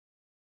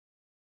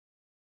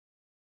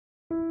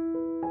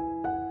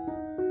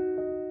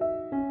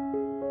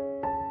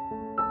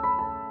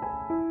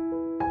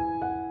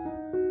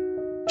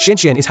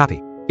Xianxian is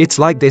happy. It's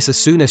like this as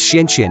soon as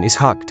Xianxian is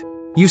hugged.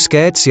 You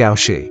scared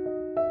Xiaoxi?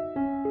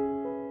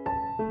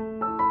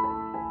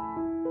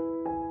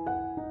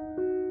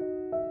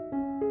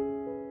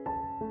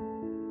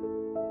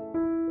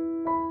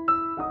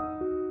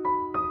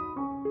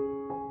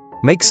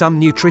 Make some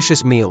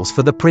nutritious meals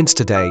for the prince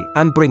today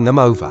and bring them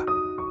over.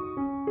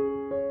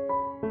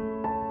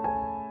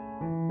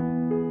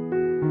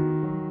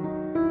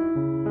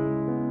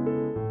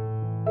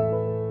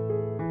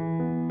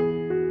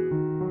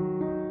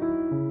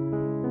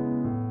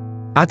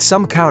 Add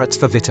some carrots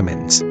for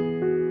vitamins.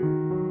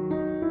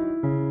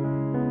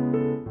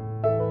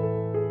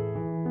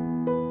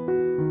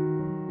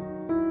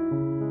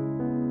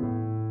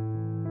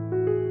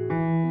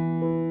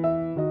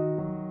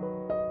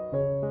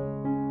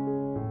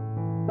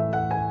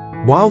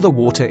 While the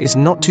water is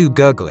not too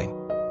gurgling,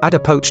 add a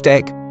poached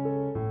egg.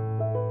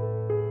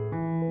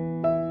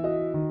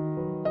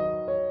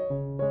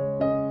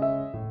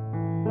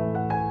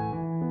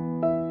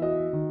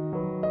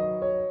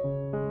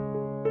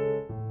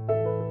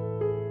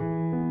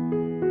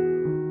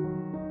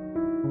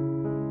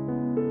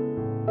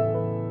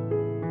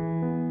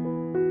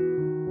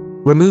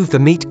 Remove the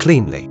meat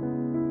cleanly.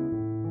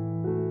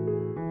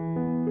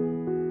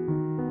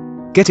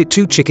 Get it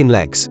 2 chicken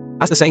legs.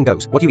 As the saying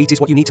goes, what you eat is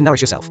what you need to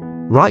nourish yourself.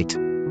 Right?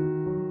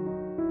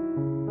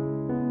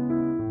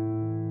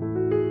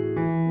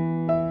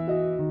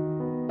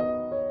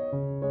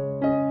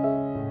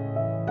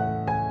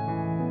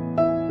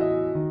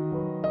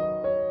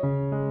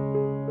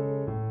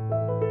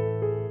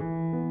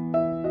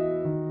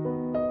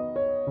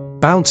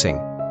 Bouncing.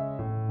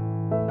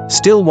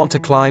 Still want to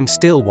climb,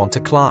 still want to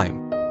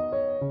climb.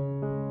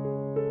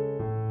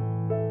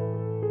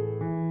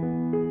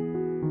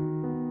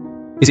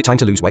 Is it time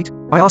to lose weight?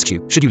 I asked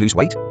you, should you lose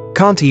weight?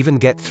 Can't even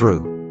get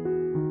through.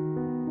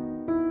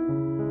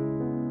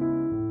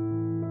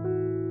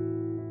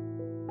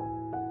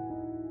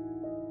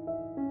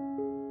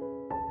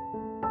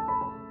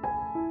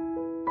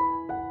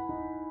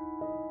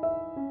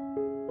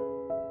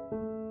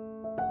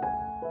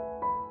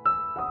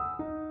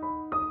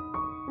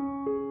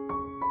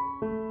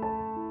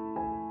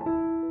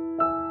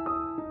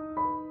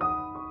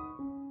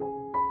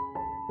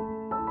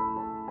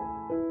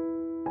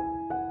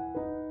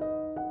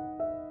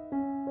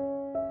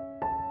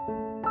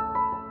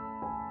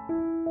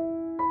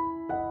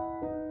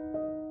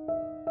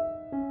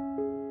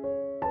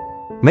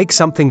 Make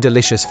something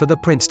delicious for the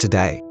prince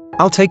today.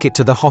 I'll take it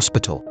to the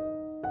hospital.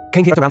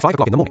 Came here at around 5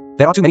 o'clock in the morning.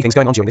 There are too many things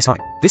going on during this time.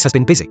 This has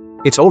been busy.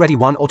 It's already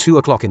 1 or 2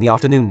 o'clock in the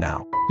afternoon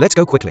now. Let's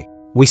go quickly.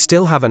 We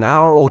still have an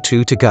hour or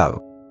 2 to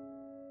go.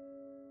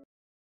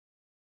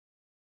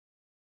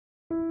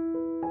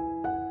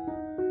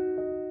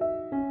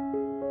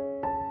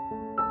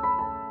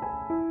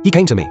 He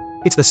came to me.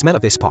 It's the smell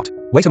of this pot.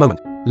 Wait a moment.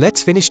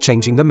 Let's finish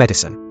changing the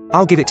medicine.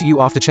 I'll give it to you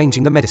after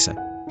changing the medicine.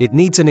 It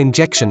needs an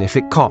injection if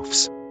it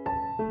coughs.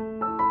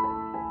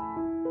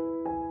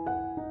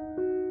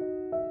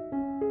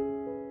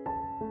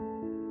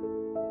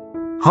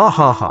 Ha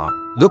ha ha,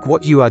 look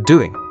what you are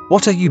doing.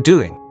 What are you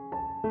doing?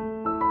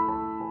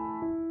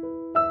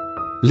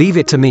 Leave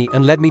it to me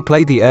and let me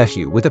play the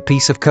erhu with a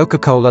piece of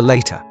Coca-Cola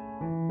later.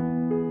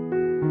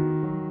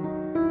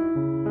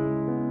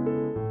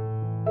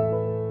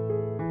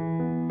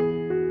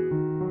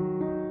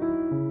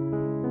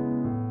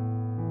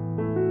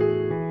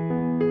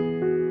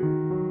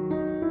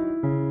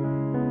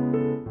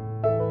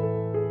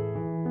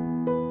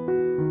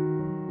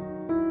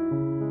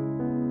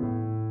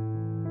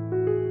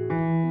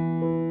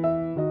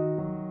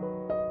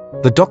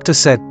 The doctor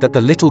said that the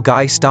little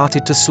guy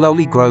started to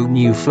slowly grow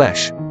new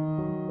flesh.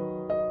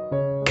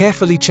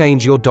 Carefully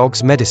change your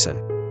dog's medicine.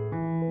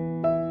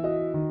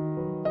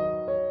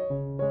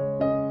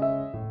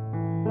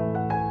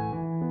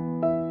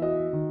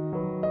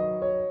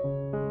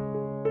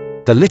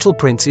 The little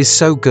prince is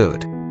so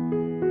good.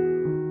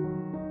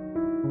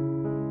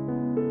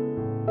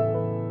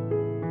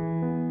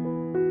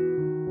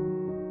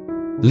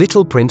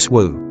 Little Prince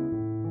Wu.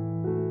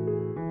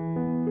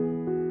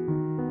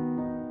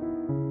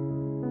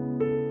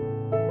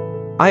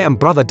 I am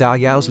Brother Dao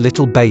Yao's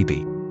little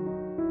baby.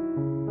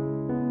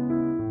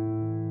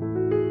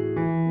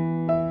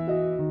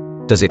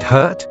 Does it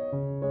hurt?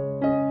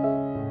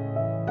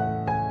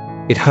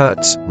 It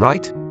hurts,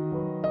 right?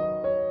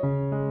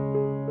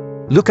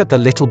 Look at the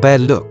little bear,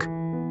 look.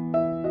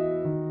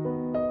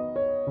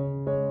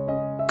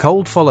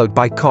 Cold followed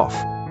by cough.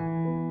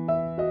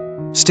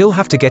 Still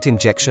have to get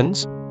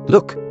injections?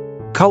 Look.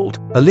 Cold,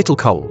 a little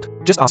cold.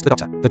 Just ask the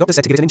doctor. The doctor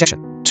said to give it an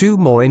injection. 2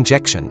 more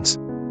injections.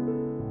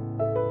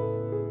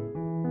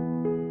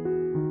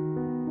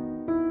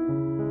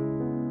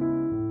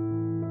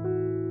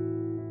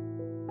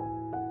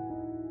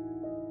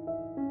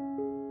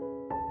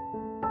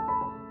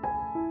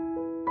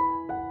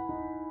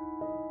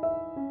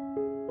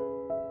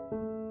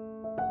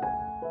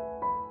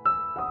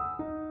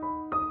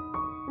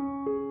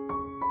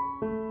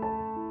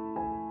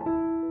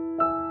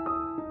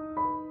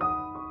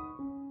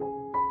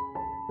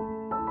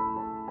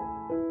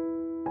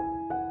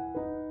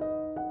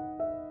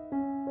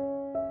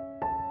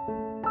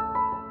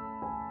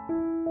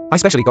 I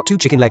specially got 2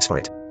 chicken legs for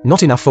it.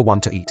 Not enough for one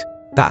to eat.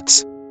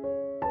 That's...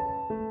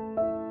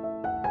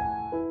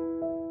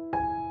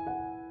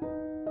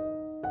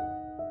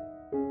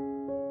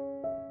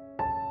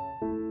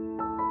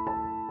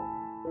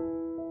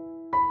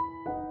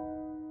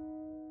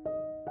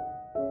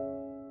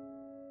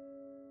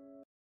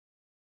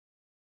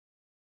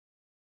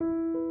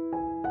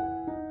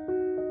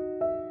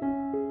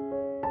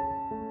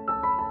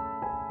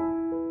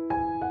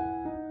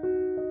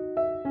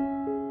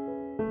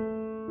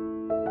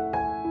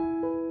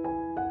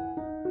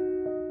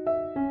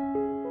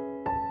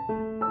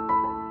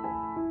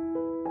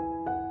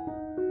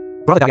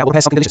 Brother Daddy, I will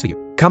prepare something delicious for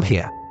you. Come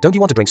here. Don't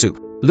you want to drink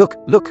soup? Look,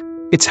 look.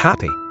 It's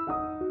happy.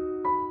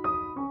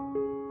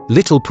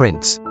 Little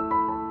Prince.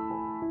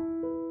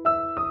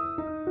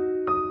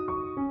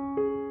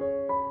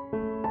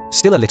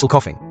 Still a little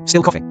coughing.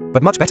 Still coughing.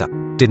 But much better.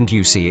 Didn't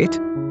you see it?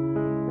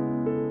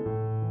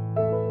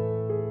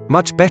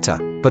 Much better,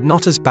 but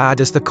not as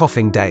bad as the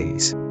coughing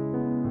days.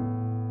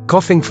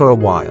 Coughing for a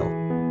while.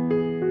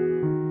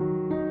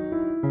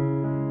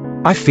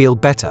 I feel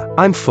better.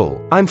 I'm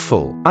full. I'm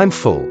full. I'm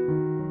full.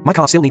 My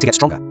calves still need to get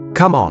stronger.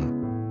 Come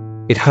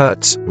on. It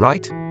hurts,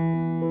 right?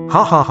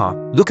 Ha ha ha,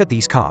 look at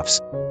these calves.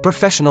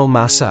 Professional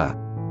masseur.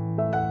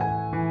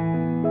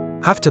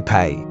 Have to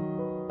pay.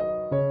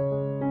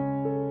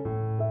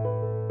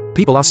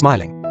 People are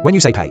smiling. When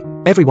you say pay,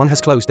 everyone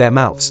has closed their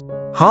mouths.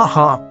 Ha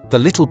ha, the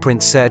little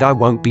prince said I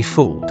won't be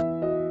fooled.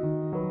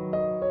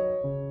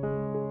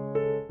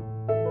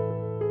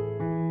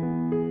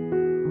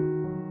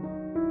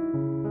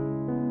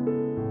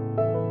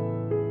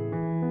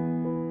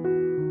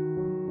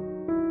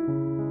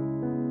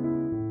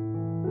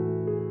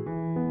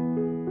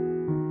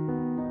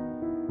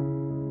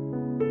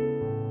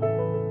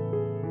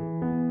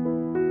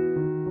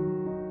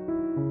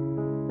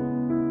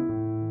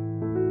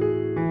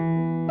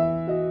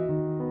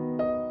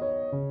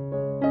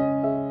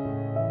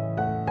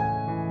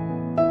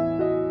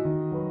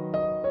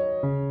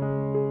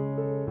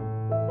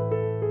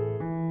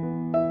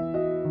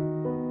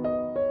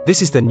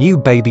 This is the new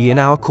baby in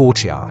our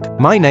courtyard.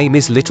 My name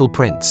is Little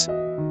Prince.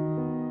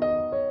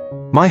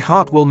 My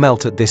heart will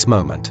melt at this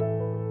moment.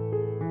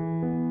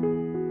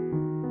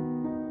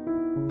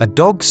 A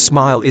dog's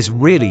smile is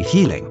really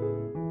healing.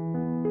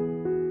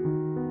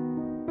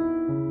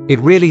 It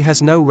really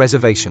has no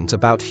reservations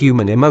about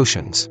human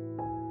emotions.